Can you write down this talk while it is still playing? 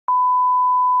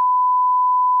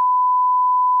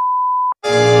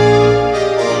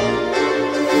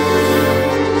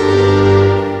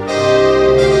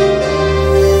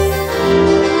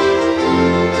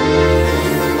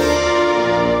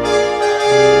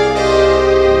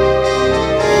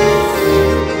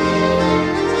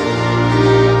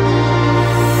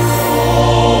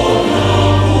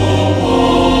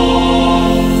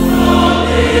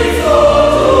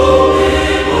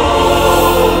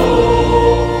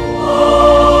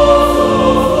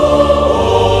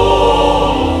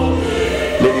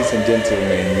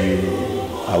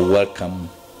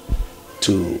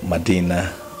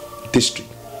Madina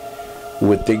district.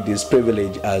 We take this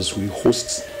privilege as we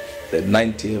host the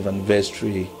 90th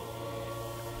anniversary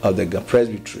of the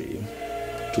Presbyterian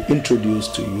to introduce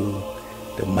to you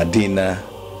the Madina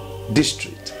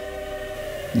district.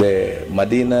 The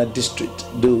Madina district,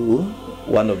 though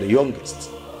one of the youngest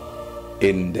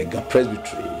in the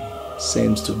Presbyterian,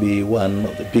 seems to be one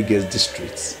of the biggest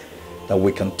districts that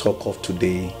we can talk of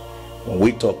today when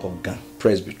we talk of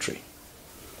Presbyterian.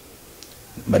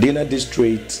 Madina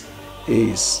district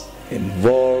is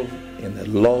involved in a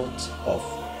lot of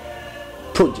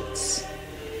projects.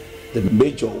 The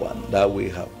major one that we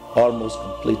have almost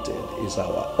completed is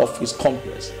our office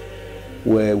complex,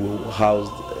 where we will house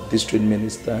the district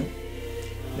minister,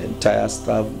 the entire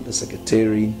staff, the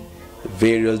secretary, the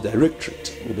various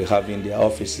directorates will be having their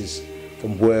offices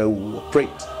from where we will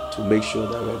operate to make sure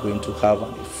that we're going to have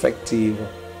an effective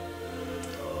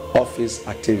office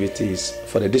activities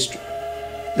for the district.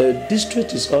 The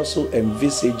district is also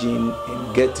envisaging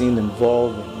in getting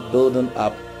involved in building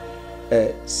up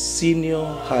a senior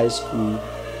high school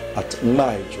at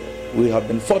Maijo. We have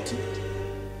been fortunate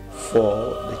for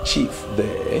the chief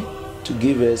there to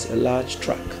give us a large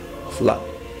tract of land,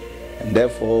 and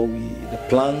therefore the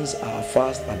plans are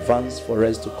fast advanced for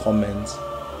us to commence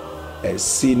a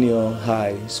senior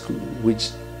high school,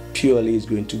 which purely is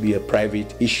going to be a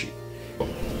private issue.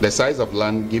 The size of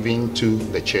land given to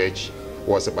the church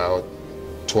was about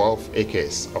 12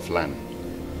 acres of land,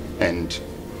 and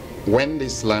when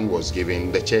this land was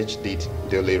given, the church did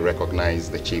duly recognize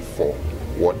the chief for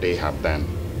what they have done,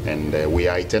 and we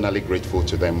are eternally grateful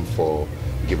to them for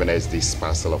giving us this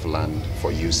parcel of land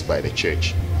for use by the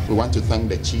church. We want to thank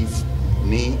the chief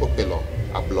Ni Opelo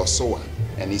Ablosoa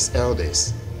and his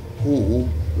elders, who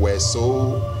were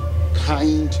so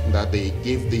kind that they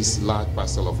gave this large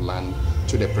parcel of land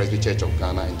to the Presby Church of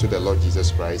Ghana and to the Lord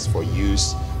Jesus Christ for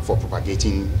use for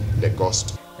propagating the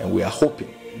gospel. And we are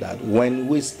hoping that when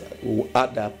we start, we will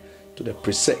add up to the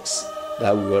precepts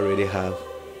that we already have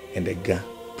in the Ghana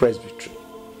Presbyterian.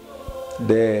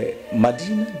 The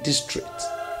Madina district,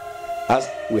 as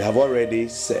we have already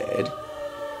said,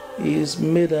 is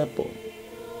made up of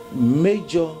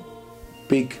major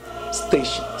big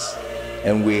stations,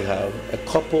 and we have a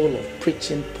couple of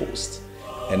preaching posts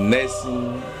and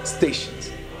nursing stations,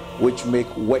 which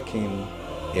make working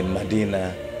in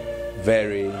Madina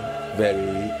very,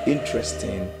 very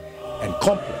interesting and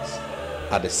complex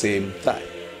at the same time.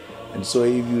 And so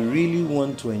if you really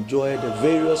want to enjoy the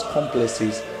various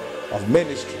complexes of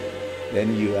ministry,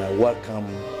 then you are welcome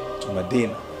to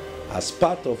Madina. As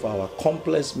part of our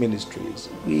complex ministries,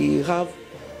 we have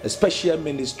a special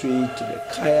ministry to the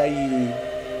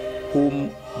Kayayi, whom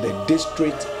the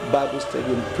District Bible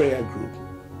Study and Prayer Group,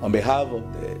 on behalf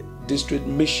of the District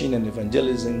Mission and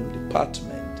Evangelism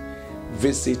Department,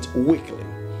 visit weekly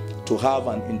to have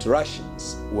an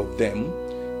interactions with them,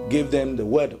 give them the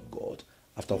Word of God,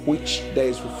 after which there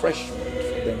is refreshment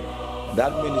for them. And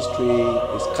that ministry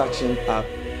is catching up,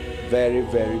 very,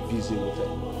 very busy with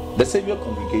them. The Savior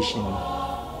congregation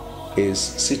is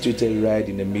situated right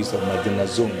in the midst of Madina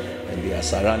zone, and they are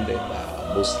surrounded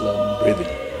by Muslim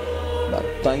brethren. But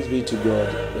thanks be to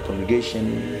God, the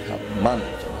congregation have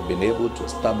managed and have been able to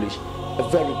establish a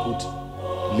very good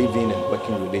living and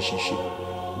working relationship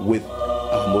with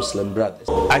our Muslim brothers.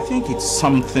 I think it's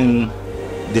something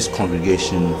this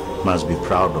congregation must be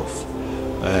proud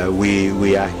of.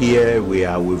 We are here, we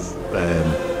are with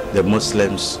the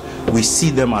Muslims. We see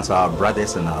them as our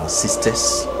brothers and our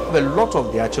sisters. We have a lot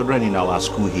of their children in our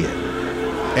school here.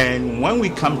 And when we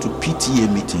come to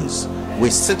PTA meetings, we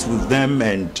sit with them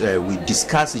and we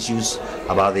discuss issues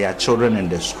about their children and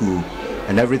the school,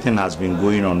 and everything has been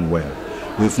going on well.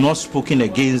 We've not spoken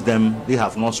against them, they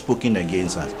have not spoken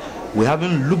against us. We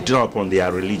haven't looked down upon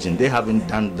their religion, they haven't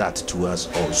done that to us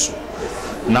also.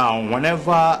 Now,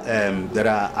 whenever there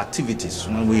are activities,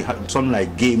 when we have something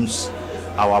like games,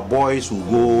 our boys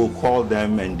will go call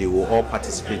them and they will all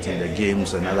participate in the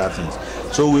games and other things.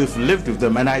 So we've lived with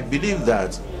them, and I believe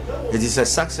that it is a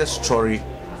success story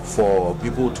for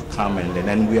people to come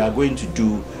and we are going to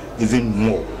do even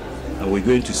more, and we're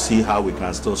going to see how we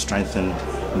can still strengthen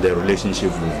the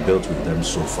relationship we've built with them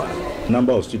so far. The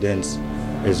number of students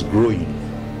is growing,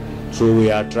 so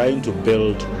we are trying to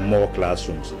build more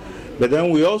classrooms, but then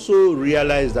we also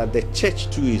realize that the church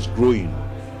too is growing,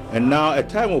 and now a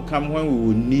time will come when we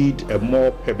will need a more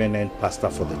permanent pastor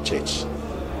for the church.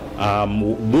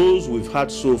 Those we've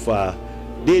had so far,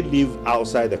 they live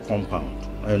outside the compound,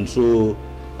 and so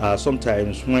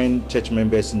sometimes when church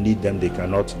members need them, they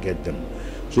cannot get them.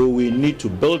 So we need to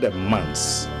build a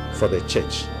manse for the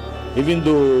church. Even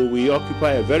though we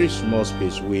occupy a very small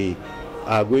space, we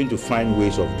are going to find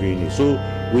ways of doing it. So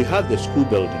we have the school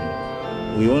building.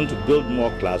 We want to build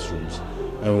more classrooms,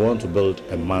 and we want to build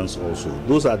a manse also.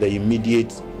 Those are the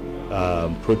immediate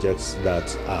projects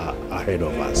that are ahead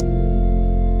of us.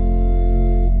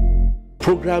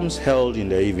 Programs held in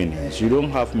the evenings, you don't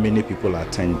have many people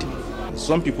attending.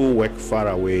 Some people work far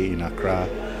away in Accra,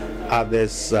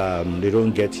 others they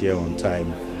don't get here on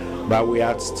time. But we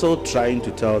are still trying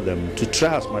to tell them to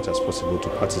try as much as possible to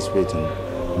participate in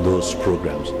those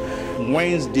programs.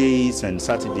 Wednesdays and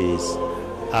Saturdays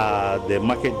are the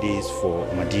market days for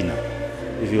Madina.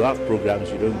 If you have programs,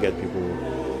 you don't get people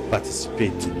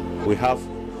participating. We have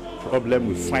problem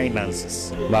with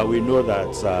finances, but we know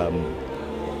that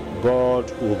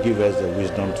God will give us the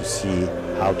wisdom to see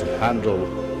how to handle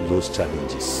those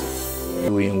challenges.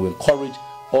 We encourage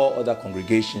all other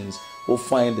congregations who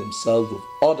find themselves with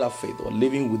other faith or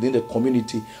living within the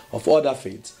community of other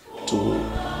faiths to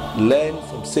learn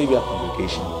from Savior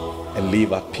congregation and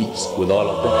live at peace with all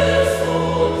of them.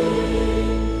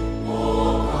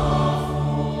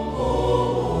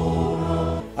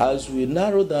 As we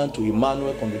narrow down to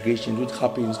Emmanuel congregation, which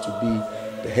happens to be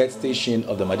the head station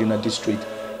of the Madina district,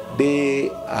 they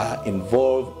are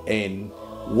involved in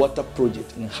water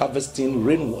project, in harvesting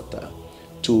rainwater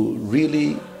to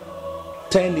really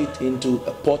turn it into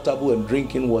a potable and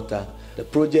drinking water. The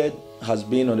project has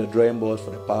been on the drawing board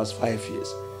for the past 5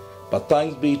 years. But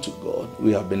thanks be to God,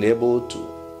 we have been able to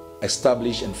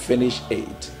establish and finish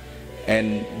it.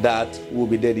 And that will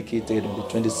be dedicated on the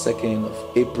 22nd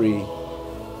of April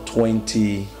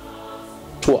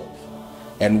 2012.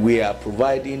 And we are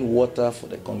providing water for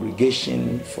the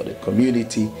congregation, for the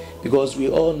community, because we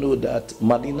all know that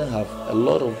Madina have a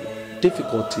lot of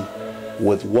difficulty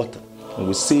with water. And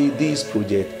we see this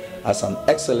project as an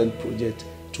excellent project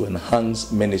to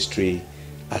enhance ministry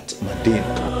at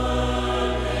Madina.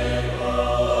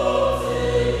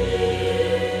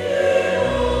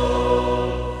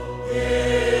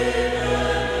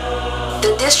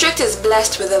 The district is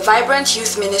blessed with a vibrant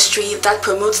youth ministry that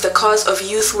promotes the cause of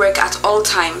youth work at all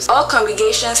times. All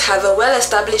congregations have a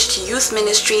well-established youth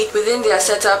ministry within their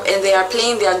setup, and they are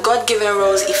playing their God-given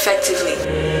roles effectively.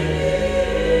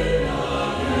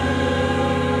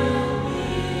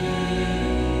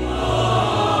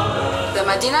 The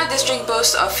Madina district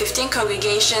boasts of 15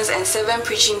 congregations and 7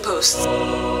 preaching posts.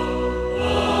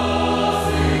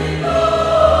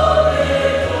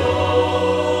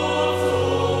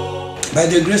 By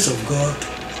the grace of God,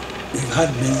 we've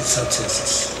had many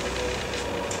successes.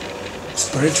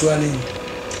 Spiritually,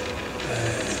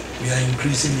 we are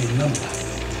increasing in number.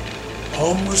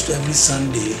 Almost every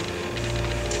Sunday,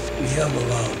 we have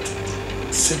about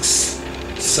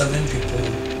 6-7 people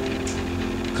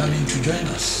coming to join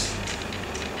us.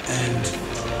 And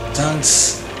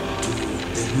thanks to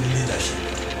the good leadership,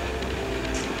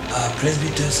 our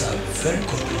presbyters are very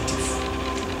cooperative.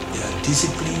 They are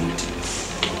disciplined.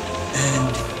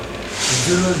 And the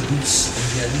various groups and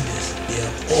their leaders, they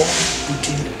are all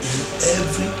putting in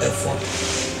every effort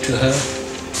to help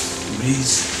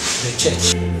raise the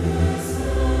church.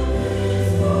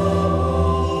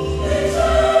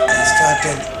 I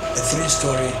started a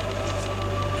 3-story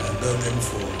building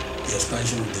for the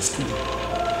expansion of the school.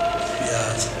 We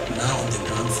are now on the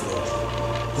ground floor.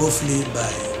 Hopefully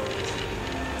by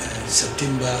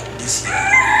September this year,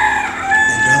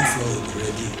 the ground floor will be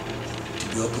ready to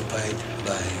be occupied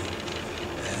by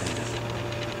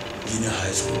junior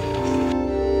high school.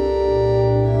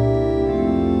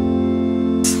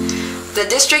 The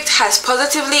district has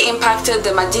positively impacted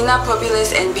the Madina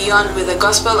populace and beyond with the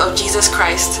gospel of Jesus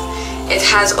Christ. It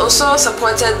has also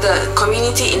supported the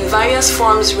community in various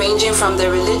forms ranging from the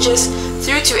religious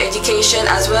through to education,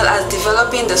 as well as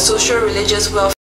developing the social religious welfare